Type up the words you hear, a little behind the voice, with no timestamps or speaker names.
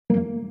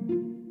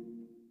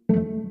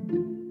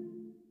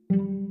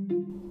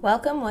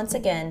Welcome once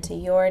again to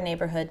Your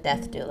Neighborhood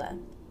Death Doula.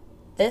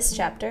 This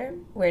chapter,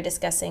 we're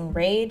discussing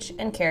rage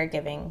and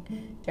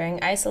caregiving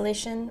during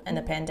isolation and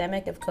the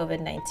pandemic of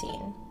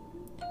COVID-19.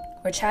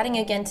 We're chatting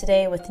again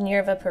today with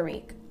Nirva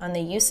Parikh on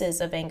the uses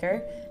of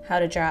anger, how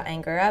to draw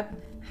anger up,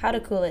 how to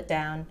cool it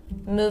down,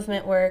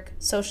 movement work,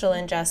 social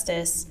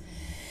injustice,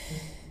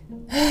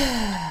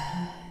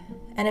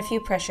 and a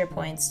few pressure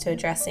points to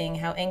addressing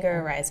how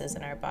anger arises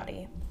in our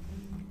body.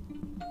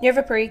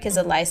 Nirva Parikh is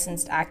a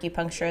licensed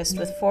acupuncturist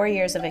with 4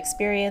 years of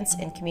experience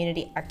in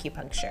community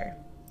acupuncture.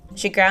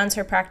 She grounds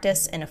her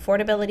practice in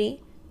affordability,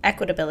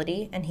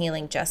 equitability, and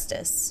healing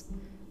justice.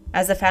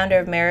 As the founder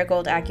of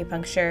Marigold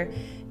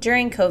Acupuncture,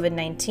 during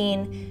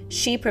COVID-19,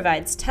 she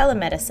provides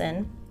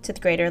telemedicine to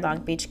the greater Long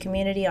Beach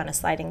community on a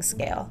sliding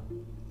scale.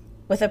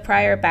 With a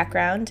prior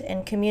background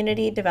in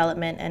community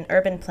development and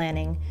urban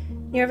planning,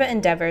 Nirva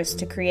endeavors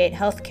to create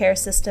healthcare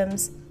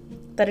systems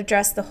that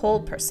address the whole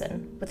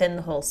person within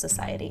the whole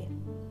society.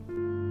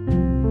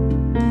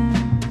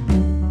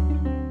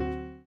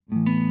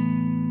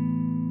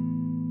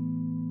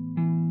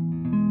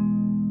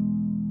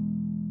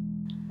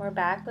 We're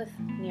back with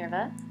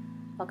Nirva.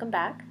 Welcome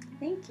back.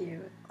 Thank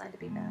you. Glad to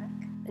be back.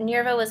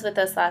 Nirva was with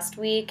us last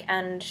week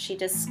and she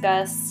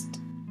discussed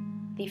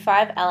the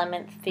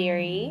 5-element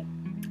theory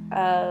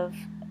of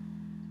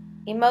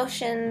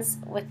emotions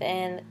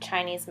within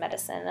Chinese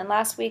medicine. And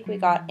last week we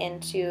got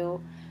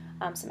into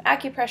some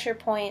acupressure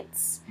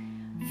points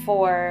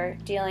for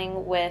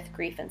dealing with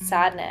grief and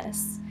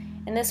sadness.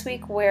 And this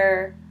week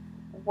we're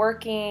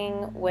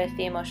working with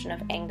the emotion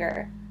of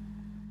anger.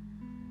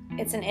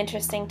 It's an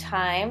interesting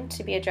time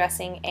to be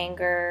addressing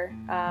anger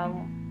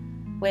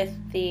with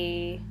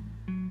the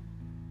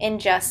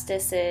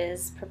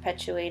injustices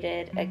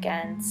perpetuated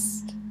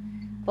against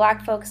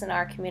Black folks in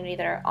our community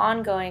that are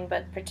ongoing,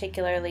 but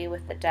particularly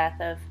with the death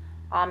of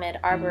Ahmaud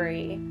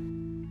Arbery.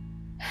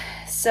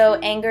 So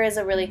anger is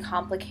a really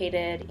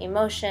complicated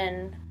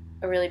emotion,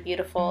 a really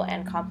beautiful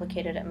and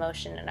complicated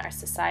emotion in our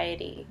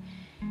society.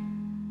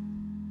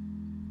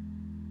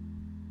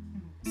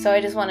 So I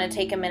just want to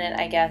take a minute,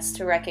 I guess,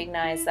 to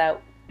recognize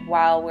that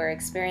while we're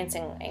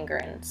experiencing anger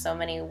in so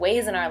many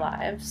ways in our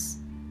lives,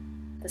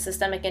 the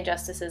systemic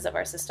injustices of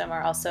our system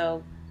are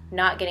also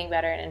not getting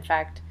better and, in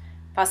fact,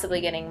 possibly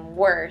getting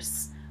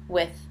worse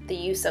with the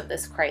use of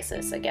this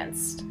crisis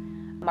against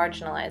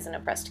marginalized and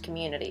oppressed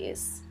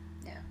communities.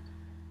 Yeah,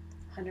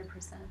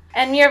 100%.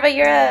 And Nirva,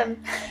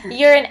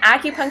 you're an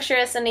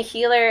acupuncturist and a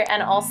healer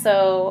and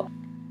also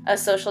a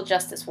social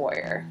justice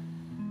warrior.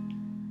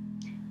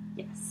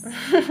 Yes.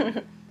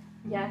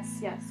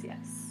 Yes.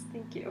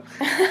 Thank you.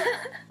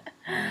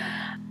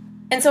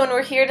 And so when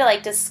we're here to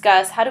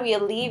discuss how do we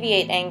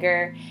alleviate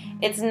anger,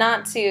 it's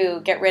not to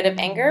get rid of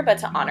anger, but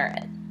to honor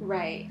it.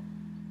 Right.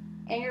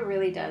 Anger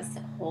really does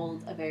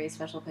hold a very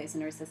special place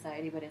in our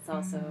society, but it's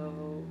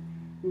also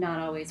not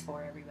always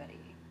for everybody,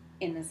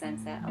 in the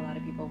sense that a lot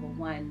of people will,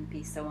 one,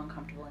 be so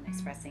uncomfortable in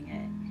expressing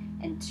it,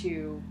 and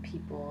two,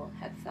 people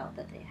have felt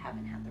that they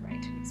haven't had the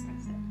right to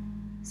express it.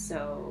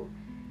 So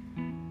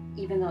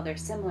even though they're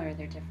similar,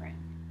 they're different,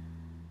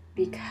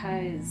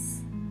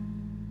 because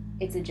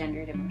it's a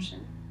gendered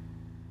emotion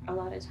a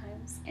lot of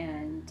times,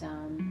 and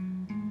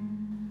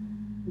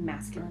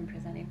masculine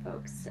presenting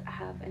folks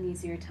have an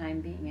easier time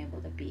being able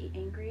to be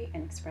angry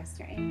and express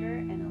their anger,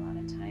 and a lot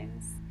of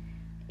times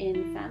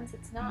in femmes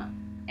it's not.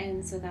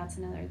 And so that's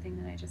another thing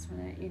that I just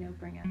want to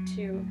bring up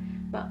too.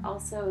 But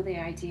also the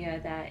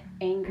idea that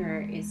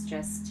anger is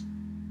just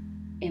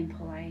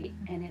impolite,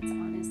 and it's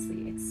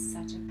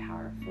such a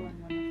powerful and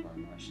wonderful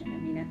emotion. I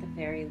mean, at the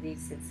very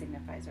least, it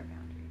signifies our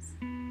boundaries.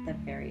 At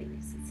the very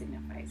least, it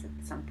signifies that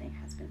something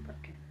has been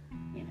broken,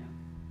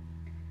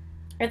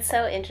 It's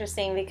so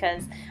interesting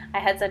because I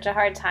had such a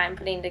hard time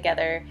putting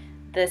together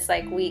this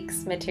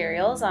week's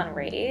materials on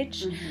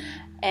rage.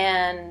 Mm-hmm.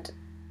 And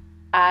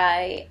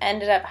I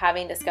ended up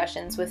having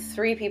discussions with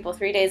 3 people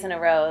 3 days in a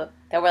row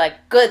that were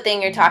like, good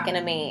thing you're talking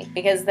to me,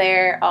 because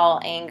they're all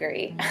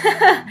angry.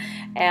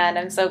 And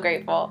I'm so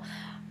grateful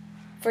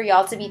for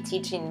y'all to be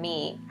teaching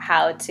me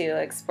how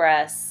to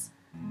express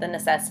the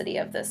necessity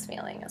of this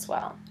feeling as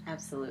well.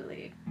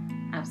 Absolutely.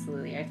 I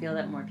feel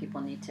that more people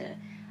need to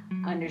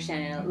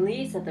understand it,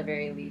 at the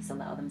very least,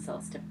 allow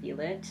themselves to feel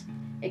it.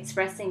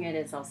 Expressing it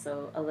is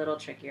also a little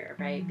trickier,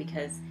 right?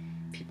 Because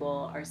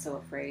people are so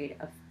afraid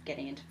of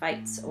getting into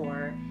fights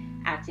or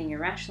acting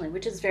irrationally,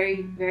 which is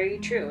very, very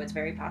true. It's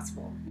very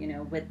possible,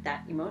 with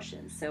that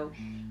emotion. So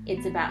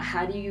it's about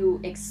how do you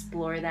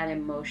explore that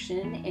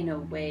emotion in a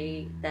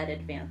way that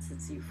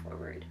advances you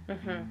forward,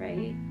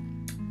 right?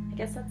 I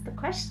guess that's the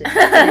question.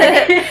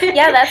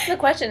 Yeah, that's the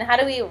question. How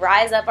do we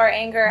rise up our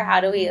anger? How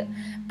do we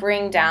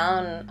bring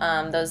down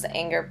those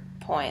anger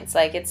points?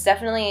 It's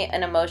definitely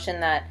an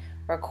emotion that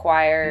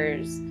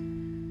requires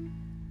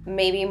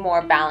maybe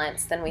more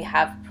balance than we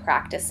have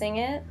practicing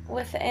it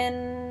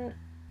within,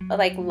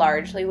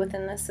 largely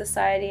within this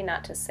society.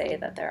 Not to say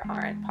that there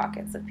aren't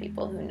pockets of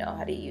people who know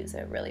how to use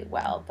it really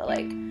well,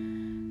 but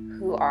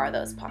who are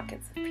those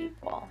pockets of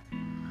people?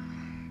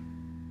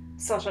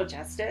 social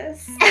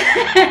justice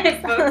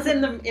folks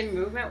in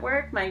movement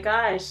work. My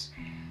gosh,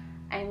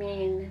 I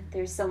mean,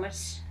 there's so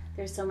much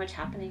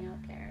happening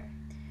out there.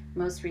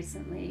 Most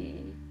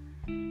recently,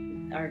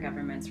 our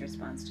government's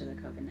response to the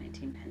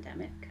COVID-19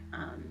 pandemic,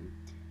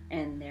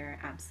 and their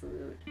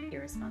absolute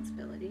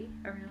irresponsibility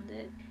around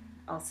it.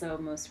 Also,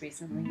 most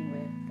recently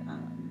with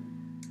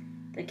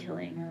the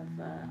killing of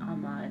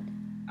Ahmaud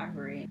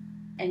Arbery,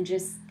 and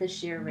just the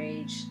sheer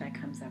rage that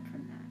comes up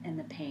from that, and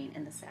the pain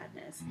and the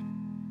sadness.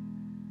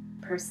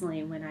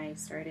 Personally, when I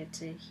started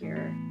to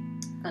hear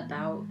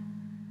about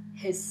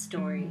his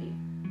story,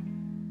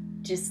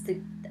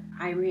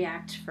 I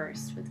react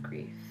first with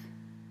grief,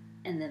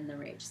 and then the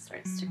rage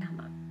starts to come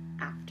up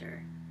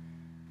after.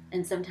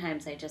 And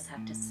sometimes I just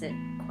have to sit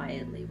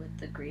quietly with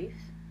the grief.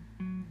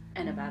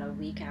 And about a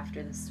week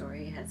after the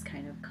story has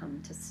kind of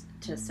come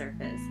to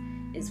surface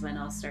is when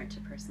I'll start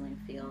to personally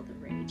feel the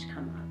rage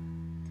come up.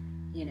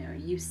 You know,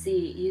 you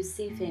see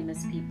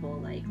famous people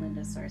like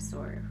Linda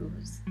Sarsour,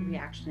 whose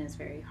reaction is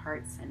very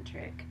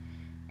heart-centric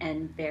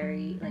and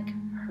very, like,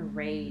 her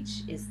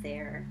rage is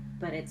there,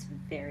 but it's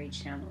very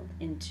channeled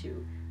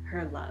into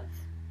her love.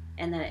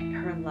 And that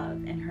her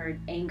love and her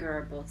anger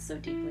are both so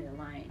deeply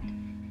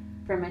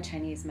aligned. From a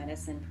Chinese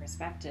medicine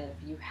perspective,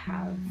 you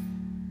have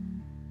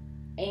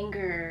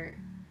anger,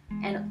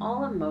 and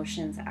all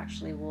emotions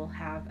actually will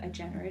have a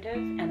generative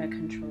and a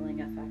controlling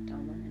effect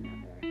on one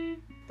another.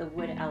 The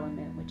wood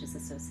element, which is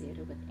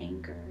associated with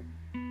anger,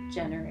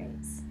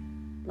 generates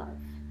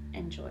love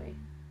and joy.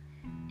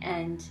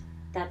 And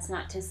that's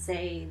not to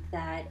say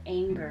that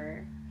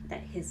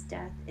his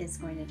death is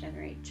going to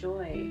generate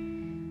joy,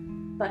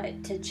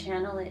 but to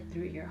channel it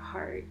through your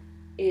heart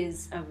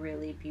is a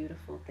really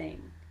beautiful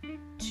thing.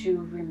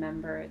 To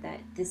remember that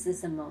this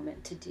is a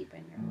moment to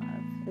deepen your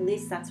love. At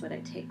least that's what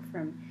I take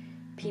from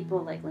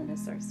people like Linda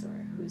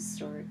Sarsour,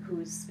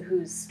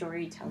 whose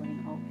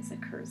storytelling always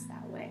occurs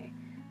that way,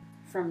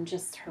 from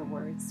just her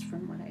words,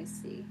 from what I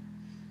see.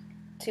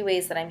 Two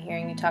ways that I'm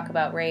hearing you talk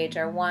about rage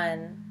are,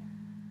 one,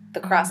 the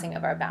crossing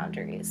of our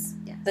boundaries.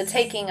 Yes. The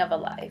taking of a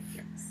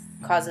life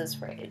causes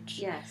rage.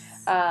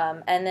 Yes.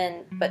 And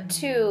then, but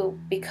two,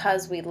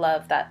 because we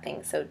love that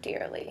thing so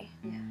dearly.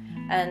 Yeah.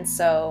 And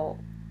so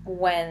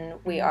when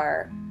we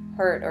are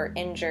hurt or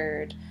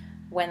injured,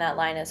 when that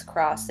line is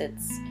crossed,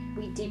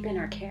 we deepen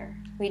our care.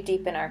 We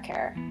deepen our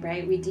care.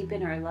 Right? We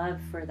deepen our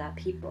love for that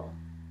people,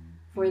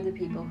 for the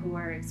people who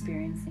are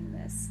experiencing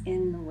this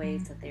in the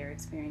ways that they are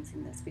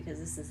experiencing this, because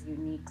this is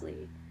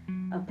uniquely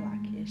a Black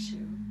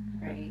issue,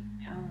 right?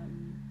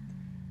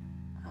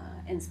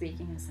 And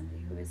speaking as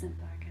somebody who isn't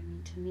Black, I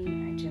mean, to me,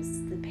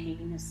 the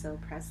pain is so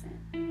present,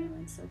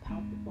 and so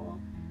palpable.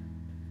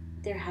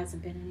 There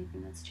hasn't been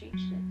anything that's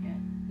changed it yet,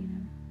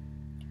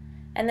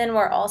 And then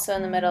we're also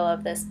in the middle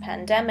of this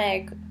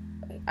pandemic.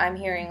 I'm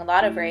hearing a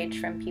lot of rage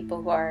from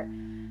people who are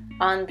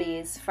on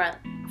these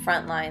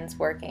front lines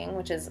working,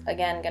 which is,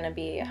 again, going to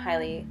be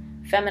highly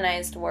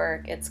feminized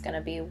work. It's going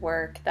to be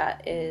work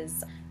that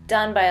is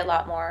done by a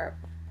lot more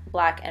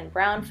Black and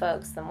brown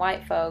folks than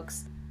white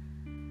folks.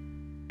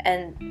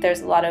 And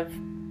there's a lot of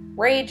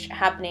rage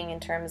happening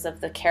in terms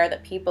of the care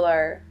that people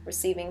are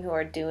receiving who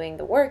are doing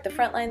the work, the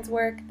front lines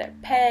work, their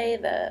pay,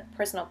 the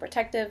personal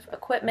protective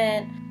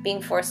equipment, being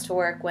forced to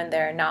work when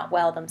they're not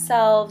well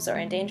themselves or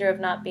in danger of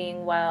not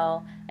being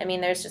well. I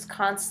mean, there's just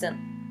constant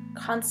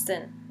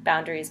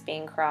boundaries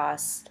being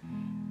crossed,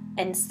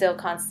 and still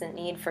constant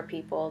need for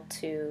people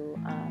to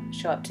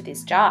show up to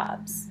these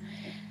jobs.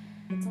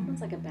 It's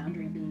almost like a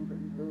boundary being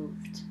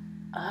removed.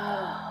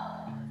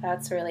 Oh,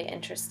 that's really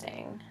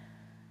interesting.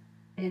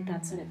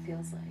 That's what it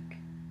feels like.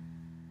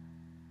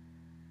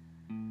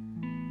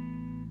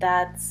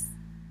 That's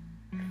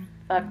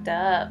fucked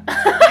up.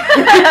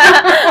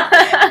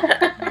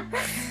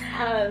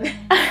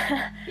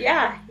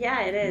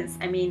 Yeah, it is.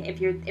 I mean, if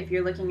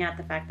you're looking at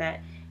the fact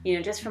that,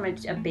 just from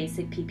a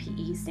basic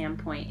PPE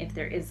standpoint, if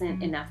there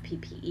isn't enough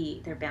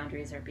PPE, their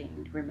boundaries are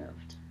being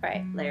removed.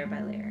 Right. Layer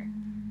by layer.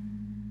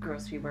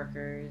 Grocery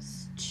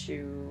workers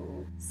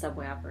to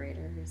subway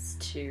operators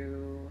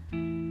to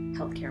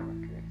healthcare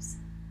workers.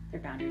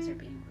 Their boundaries are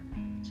being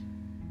removed.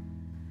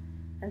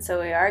 And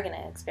so we are going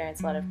to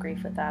experience a lot of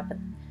grief with that, but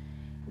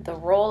the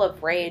role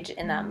of rage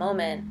in that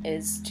moment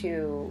is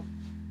to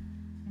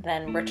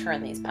then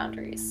return these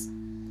boundaries.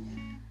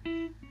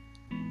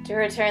 To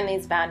return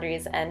these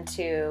boundaries and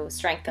to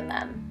strengthen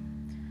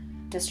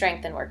them. To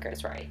strengthen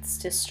workers' rights.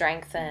 To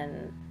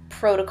strengthen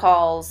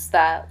protocols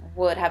that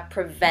would have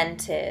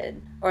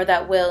prevented, or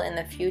that will in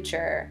the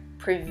future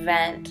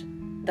prevent,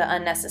 the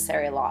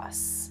unnecessary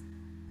loss.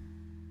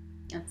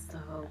 That's the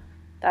hope.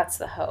 That's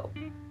the hope.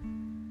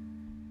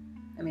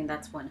 I mean,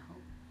 that's one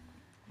hope.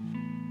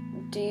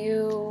 Do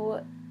you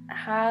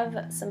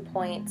have some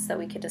points that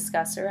we could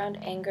discuss around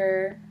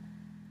anger?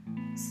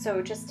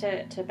 So just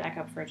to back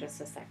up for just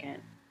a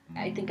second,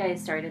 I think I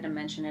started to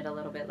mention it a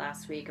little bit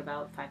last week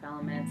about 5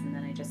 elements, and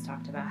then I just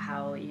talked about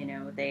how,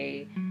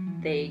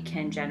 they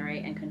can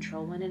generate and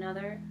control one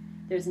another.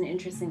 There's an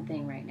interesting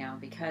thing right now,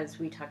 because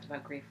we talked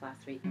about grief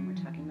last week and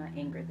we're talking about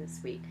anger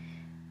this week.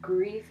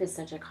 grief is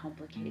such a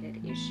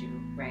complicated issue,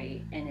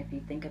 right? And if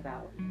you think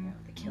about,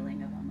 the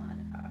killing of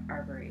Ahmaud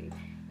Arbery,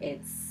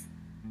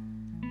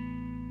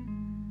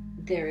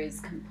 there is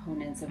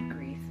components of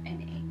grief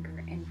and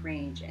anger and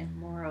rage and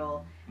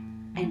moral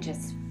and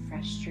just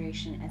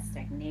frustration and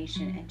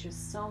stagnation and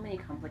just so many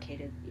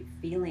complicated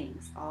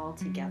feelings all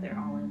together,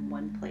 all in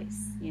one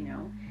place,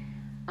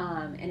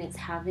 and it's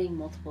having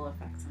multiple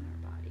effects on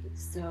our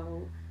bodies.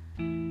 So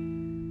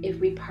if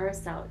we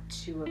parse out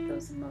two of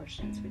those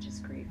emotions, which is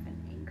grief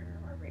and anger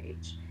or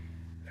rage,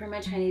 from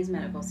a Chinese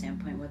medical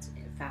standpoint, what's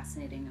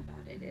fascinating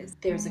about it is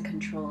there's a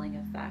controlling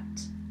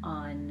effect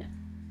on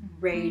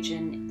rage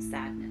and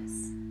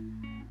sadness.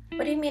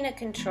 What do you mean a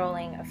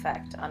controlling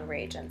effect on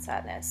rage and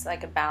sadness?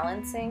 Like a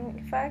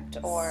balancing effect,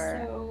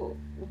 or? So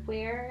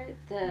where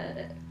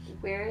the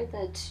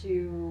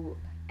two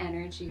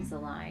energies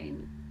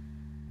align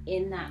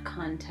in that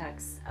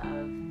context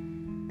of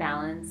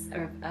balance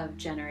or of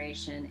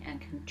generation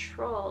and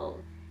control,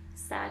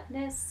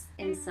 sadness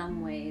in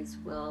some ways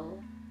will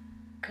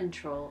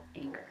control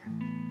anger.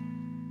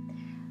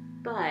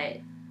 But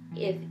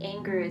if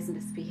anger is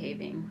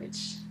misbehaving,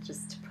 which,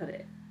 just to put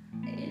it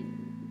in,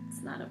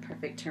 it's not a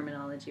perfect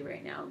terminology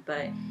right now,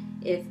 but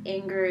if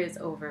anger is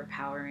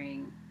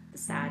overpowering the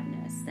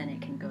sadness, then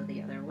it can go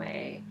the other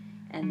way,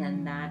 and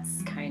then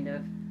that's kind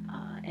of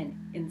an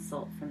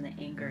insult from the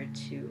anger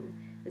to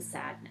the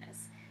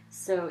sadness.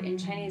 So in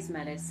Chinese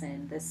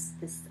medicine, this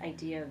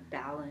idea of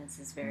balance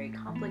is very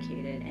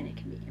complicated, and it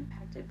can be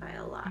impacted by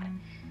a lot.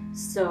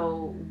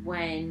 So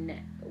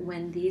when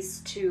these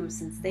two,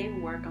 since they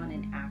work on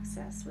an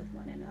axis with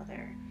one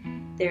another,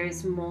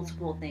 there's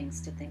multiple things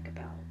to think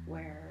about,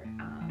 where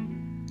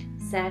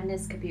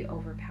sadness could be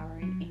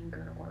overpowering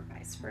anger or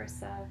vice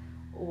versa,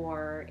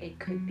 or it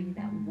could be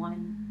that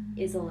one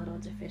is a little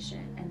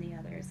deficient and the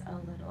other is a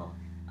little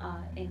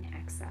in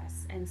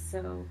excess. And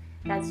so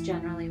that's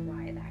generally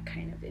why that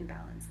kind of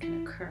imbalance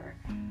can occur.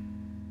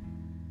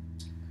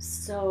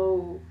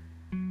 So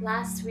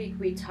last week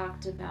we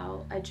talked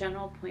about a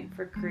general point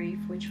for grief,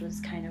 which was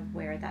kind of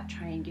where that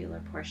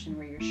triangular portion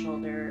where your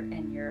shoulder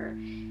and your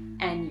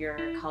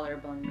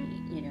collarbone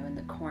meet, in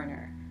the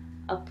corner.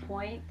 A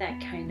point that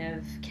kind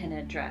of can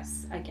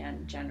address,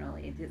 again,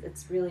 generally,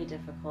 it's really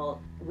difficult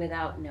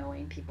without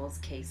knowing people's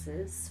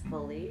cases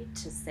fully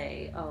to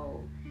say, oh,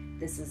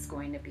 this is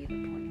going to be the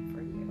point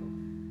for you.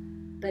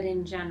 But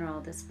in general,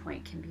 this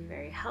point can be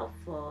very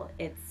helpful.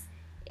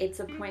 It's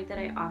a point that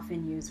I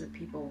often use with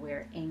people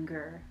where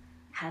anger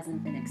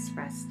hasn't been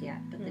expressed yet,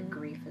 but the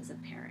grief is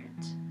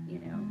apparent,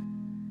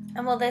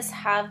 And will this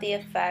have the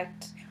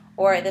effect,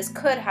 or this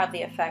could have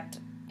the effect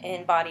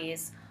in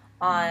bodies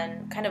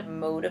on kind of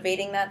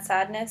motivating that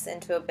sadness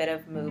into a bit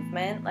of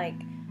movement, like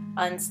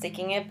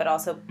unsticking it, but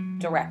also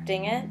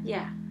directing it?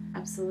 Yeah,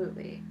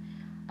 absolutely.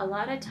 A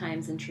lot of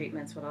times in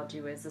treatments, what I'll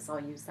do is I'll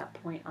use that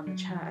point on the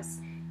chest,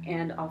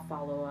 and I'll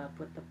follow up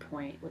with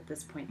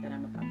this point that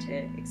I'm about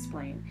to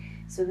explain.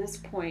 So this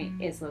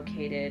point is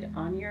located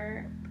on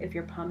if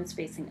your palm is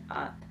facing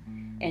up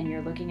and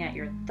you're looking at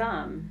your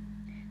thumb,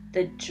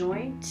 the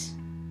joint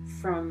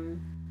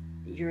from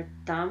your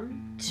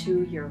thumb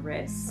to your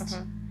wrist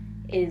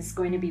is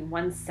going to be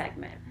one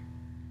segment.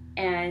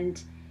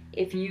 And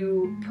if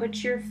you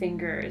put your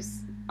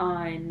fingers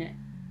on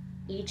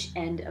each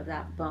end of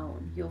that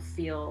bone, you'll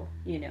feel,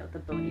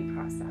 the bony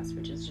process,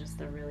 which is just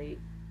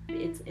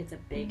it's a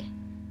big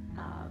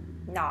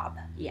knob.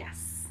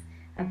 Yes,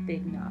 a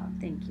big knob.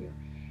 Thank you.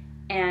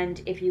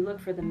 And if you look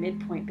for the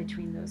midpoint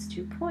between those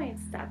 2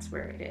 points, that's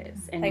where it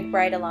is. And like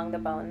right along the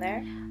bone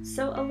there?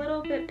 So a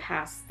little bit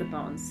past the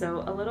bone,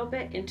 so a little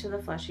bit into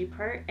the fleshy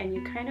part, and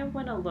you kind of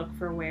want to look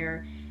for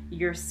where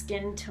your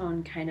skin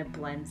tone kind of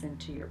blends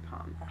into your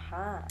palm.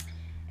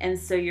 And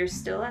so you're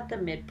still at the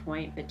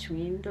midpoint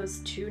between those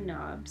 2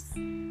 knobs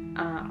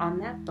on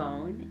that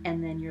bone,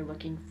 and then you're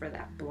looking for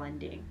that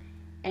blending.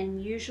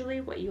 And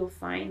usually what you'll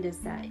find is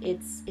that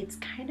it's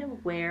kind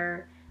of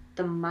where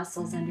the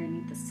muscles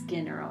underneath the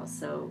skin are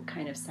also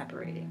kind of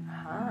separating.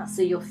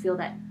 So you'll feel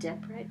that dip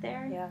right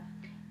there. Yeah.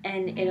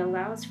 And it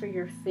allows for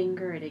your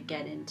finger to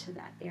get into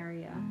that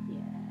area.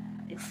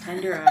 Yeah. It's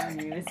tender on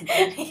you, isn't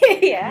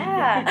it?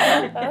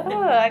 Yeah.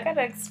 Oh, I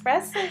gotta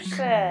express some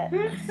shit.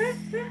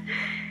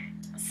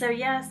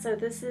 So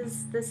this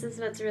is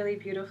what's really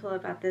beautiful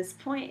about this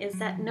point, is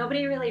that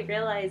nobody really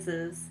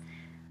realizes,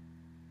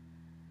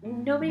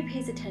 nobody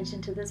pays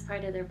attention to this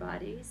part of their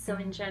body. So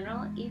in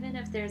general, even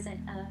if there's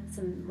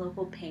some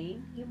local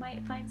pain, you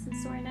might find some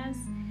soreness.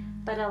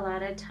 But a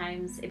lot of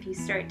times, if you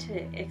start to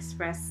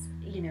express,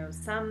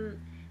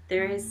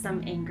 there is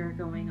some anger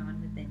going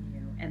on within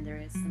you, and there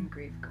is some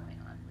grief going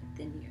on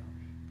within you,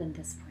 then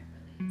this point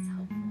really is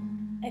helpful.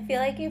 I feel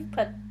like you've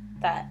put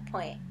that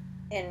point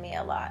in me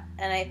a lot,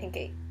 and I think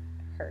it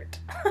hurt.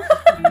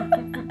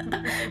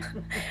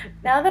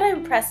 Now that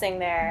I'm pressing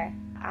there,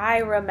 I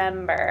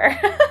remember.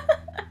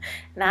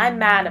 And I'm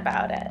mad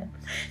about it.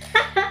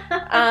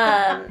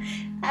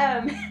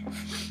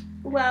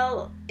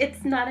 Well,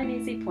 it's not an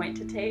easy point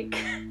to take.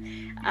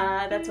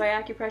 That's why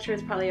acupressure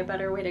is probably a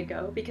better way to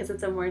go, because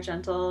it's a more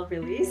gentle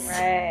release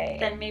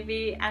than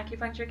maybe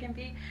acupuncture can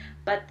be.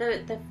 But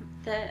the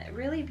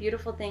really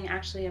beautiful thing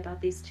actually about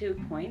these 2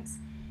 points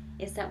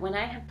is that when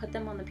I have put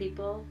them on the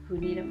people who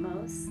need it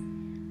most,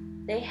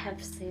 they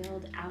have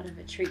sailed out of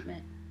a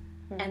treatment.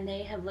 And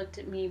they have looked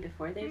at me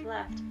before they've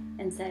left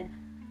and said,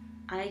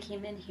 I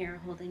came in here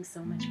holding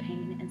so much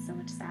pain and so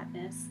much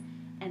sadness,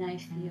 and I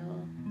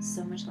feel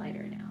so much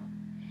lighter now.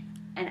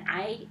 And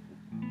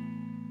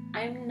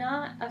I'm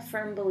not a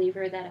firm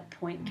believer that a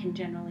point can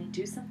generally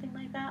do something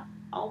like that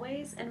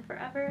always and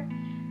forever,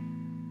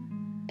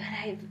 but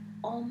I've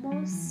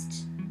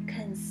almost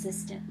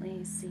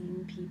consistently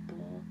seen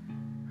people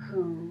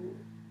who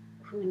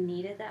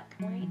needed that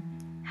point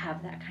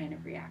have that kind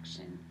of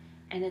reaction.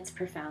 And it's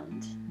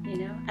profound, you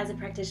know? As a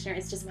practitioner,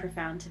 it's just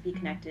profound to be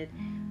connected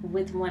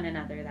with one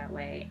another that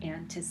way,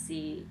 and to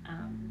see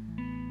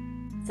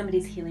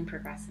somebody's healing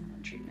progress in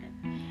one treatment.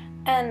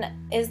 And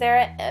is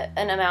there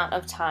an amount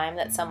of time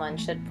that someone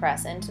should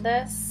press into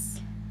this?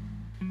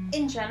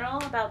 In general,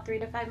 about 3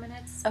 to 5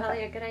 minutes is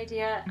probably a good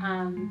idea.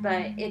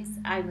 But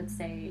I would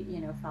say,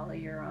 follow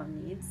your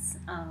own needs.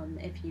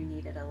 If you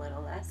need it a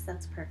little less,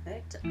 that's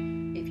perfect.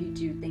 If you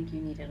do think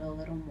you need it a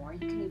little more, you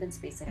can even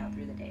space it out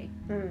through the day.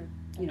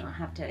 You don't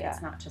have to,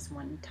 it's not just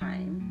one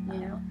time, you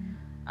know.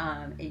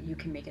 You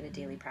can make it a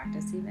daily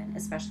practice even,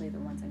 especially the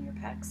ones on your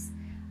pecs.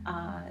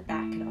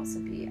 That could also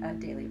be a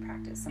daily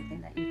practice,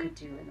 something that you could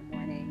do in the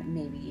morning,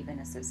 maybe even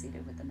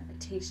associated with the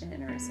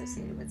meditation or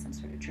associated with some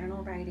sort of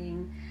journal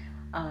writing,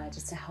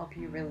 just to help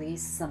you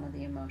release some of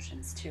the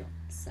emotions too.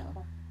 So,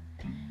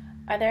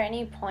 are there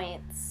any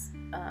points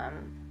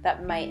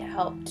that might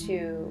help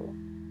to,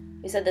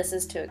 you said this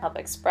is to help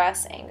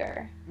express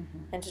anger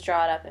and to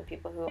draw it up in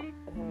people who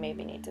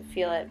maybe need to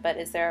feel it, but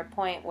is there a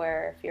point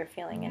where if you're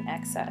feeling in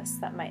excess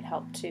that might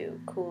help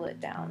to cool it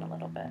down a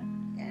little bit?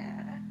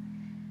 Yeah.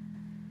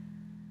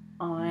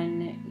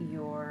 On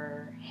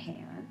your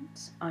hand,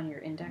 on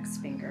your index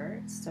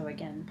finger, so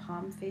again,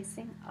 palm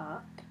facing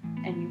up,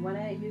 and you want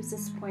to use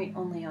this point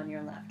only on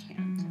your left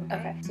hand,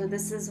 okay? So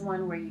this is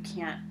one where you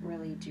can't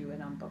really do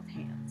it on both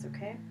hands,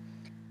 okay?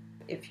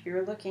 If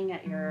you're looking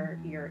at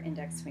your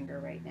index finger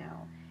right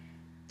now,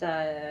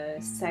 the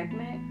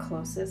segment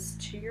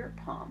closest to your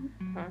palm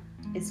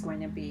is going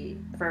to be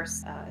the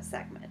first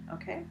segment,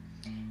 okay?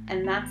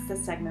 And that's the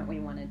segment we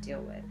want to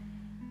deal with.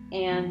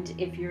 And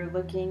if you're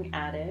looking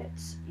at it,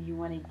 you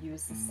want to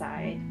use the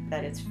side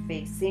that is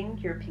facing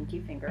your pinky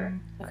finger.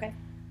 Okay.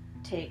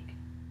 Take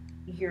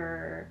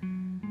your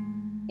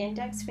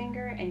index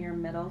finger and your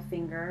middle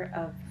finger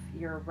of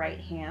your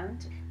right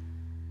hand.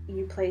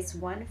 You place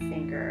one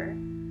finger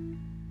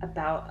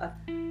about a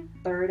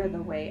third of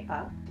the way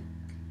up,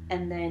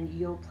 and then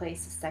you'll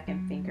place the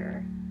second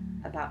finger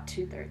about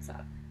 2/3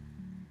 up.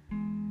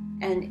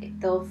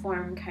 And they'll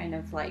form kind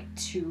of like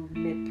 2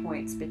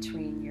 midpoints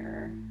between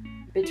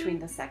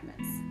the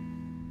segments.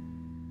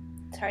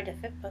 It's hard to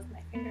fit both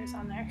my fingers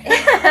on there.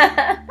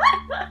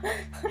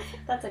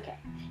 That's okay.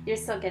 You're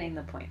still getting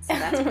the point, so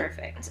that's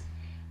perfect.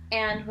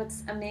 And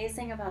what's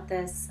amazing about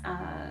this,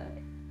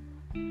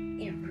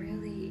 it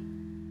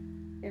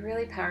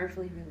really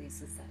powerfully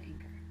releases that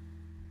anger.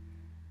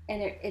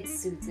 And it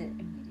soothes it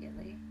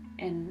immediately.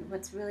 And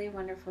what's really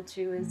wonderful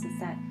too is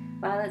that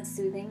while it's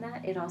soothing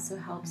that, it also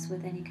helps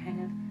with any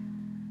kind of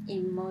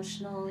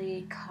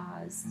emotionally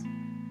caused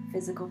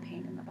physical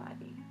pain in the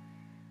body.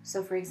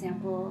 So for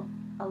example,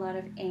 a lot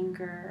of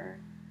anger,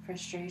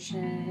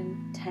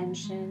 frustration,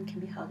 tension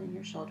can be held in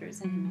your shoulders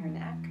and in your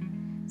neck.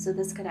 So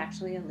this could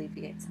actually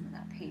alleviate some of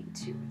that pain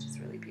too, which is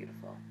really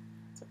beautiful.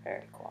 It's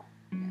very cool.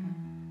 Yeah.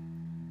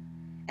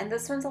 And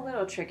this one's a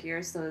little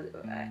trickier, so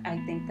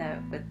I think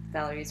that with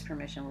Valerie's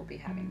permission, we'll be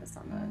having this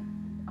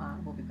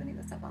we'll be putting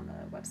this up on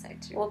the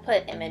website too. We'll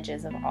put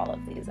images of all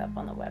of these up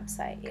on the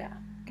website. Yeah.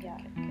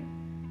 Good.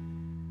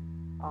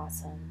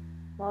 Awesome.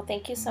 Well,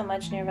 thank you so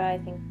much, Nirva. I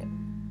think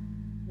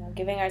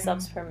giving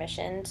ourselves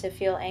permission to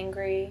feel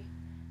angry,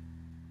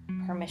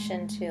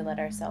 permission to let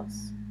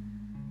ourselves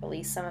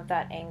release some of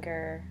that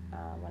anger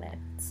when it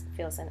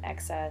feels in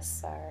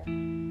excess,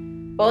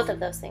 both of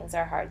those things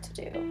are hard to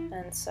do.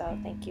 And so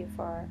thank you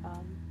for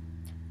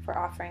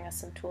offering us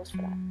some tools for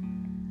that.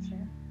 Sure.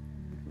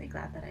 I'm really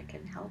glad that I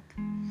could help.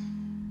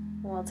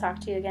 We'll talk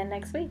to you again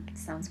next week.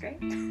 Sounds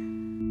great.